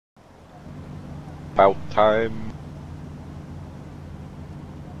About time.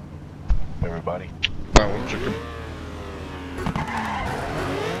 Everybody. Pound chicken.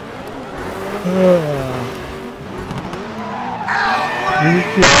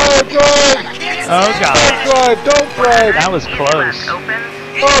 Oh god. Don't drive! That was close.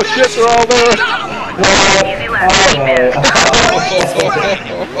 Oh shit, they're all there! Easy left, keep in.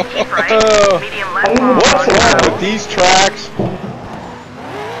 Keep right, medium left long. What's wrong with these tracks?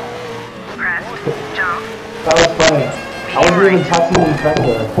 Crest, jump. That was funny. I wasn't even touching each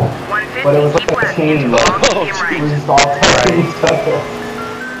other, 150, but it was keep like a left, chain. into long, medium We right. just all touching each other.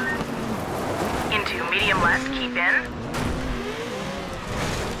 Into medium left, keep in.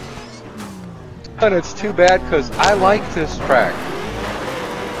 And it's too bad because I like this track.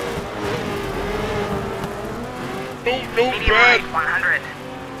 Don't Medium bad. right, 100.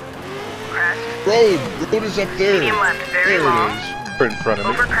 Crest, Road is up there. medium left, very There long. it is. They're in front of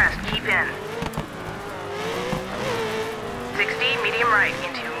me. Over crest, keep in. 60, medium right,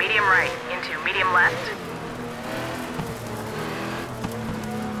 into medium left.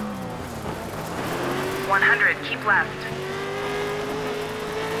 $100, keep left.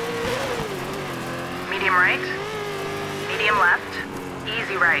 Medium right, medium left,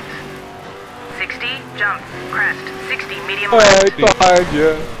 easy right. 60, jump, crest, 60, medium left. Right behind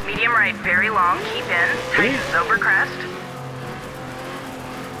you. Medium right, very long, keep in. Tightens over crest.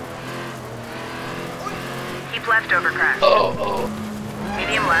 Keep left over crest.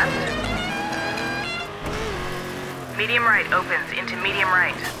 Medium left. Medium right opens into medium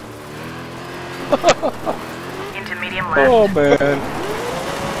right. Into medium left. Oh man.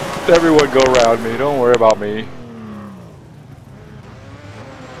 Everyone go around me, don't worry about me.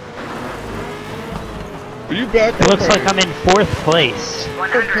 Are you back? It looks like I'm in 4th place.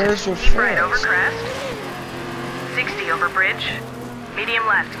 100, so keep right over fast. crest. 60 over bridge. Medium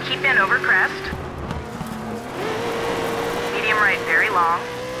left, keep in over crest. Medium right, very long.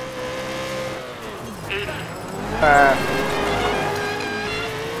 80.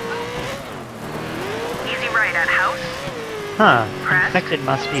 Easy right at house. Huh. Crest. Infected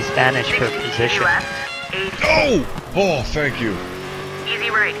must be Spanish for 60, easy position. left. 80. Oh! Oh, thank you. Easy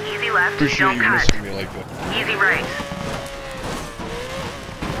right, easy left. Appreciate Don't you cut. missing me like that. Easy right.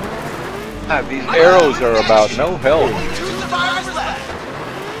 God, these arrows are about no help.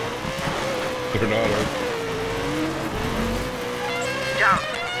 They're not. Jump.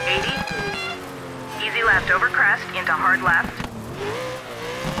 80. Easy left over crest into hard left.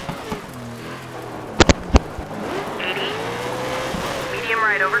 80. Medium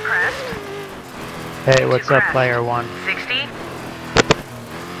right over crest. Hey, what's Into up, crest. player 1? 60.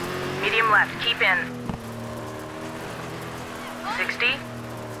 Medium left, keep in. 60.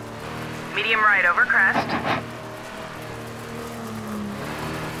 Medium right over crest.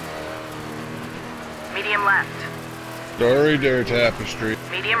 Medium left. Sorry there, Tapestry.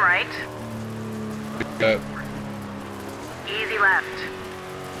 Medium right. Easy left.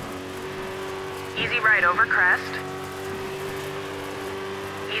 Easy right over crest.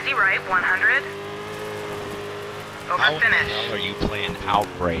 Easy right, 100. Over How the finish. hell are you playing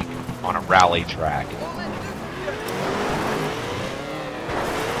Outbreak on a rally track?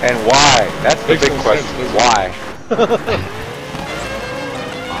 And why? That's the Makes big no question. sense, does it? Why?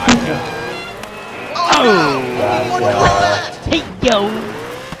 Oh! Hey, yo!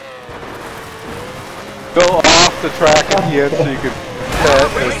 Go off the track at the end so you can set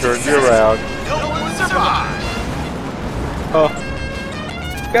and turn you around. Oh.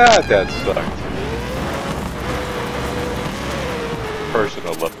 God, that sucked.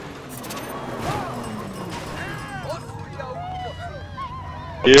 Personal look.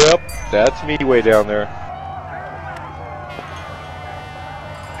 Yep, that's me way down there.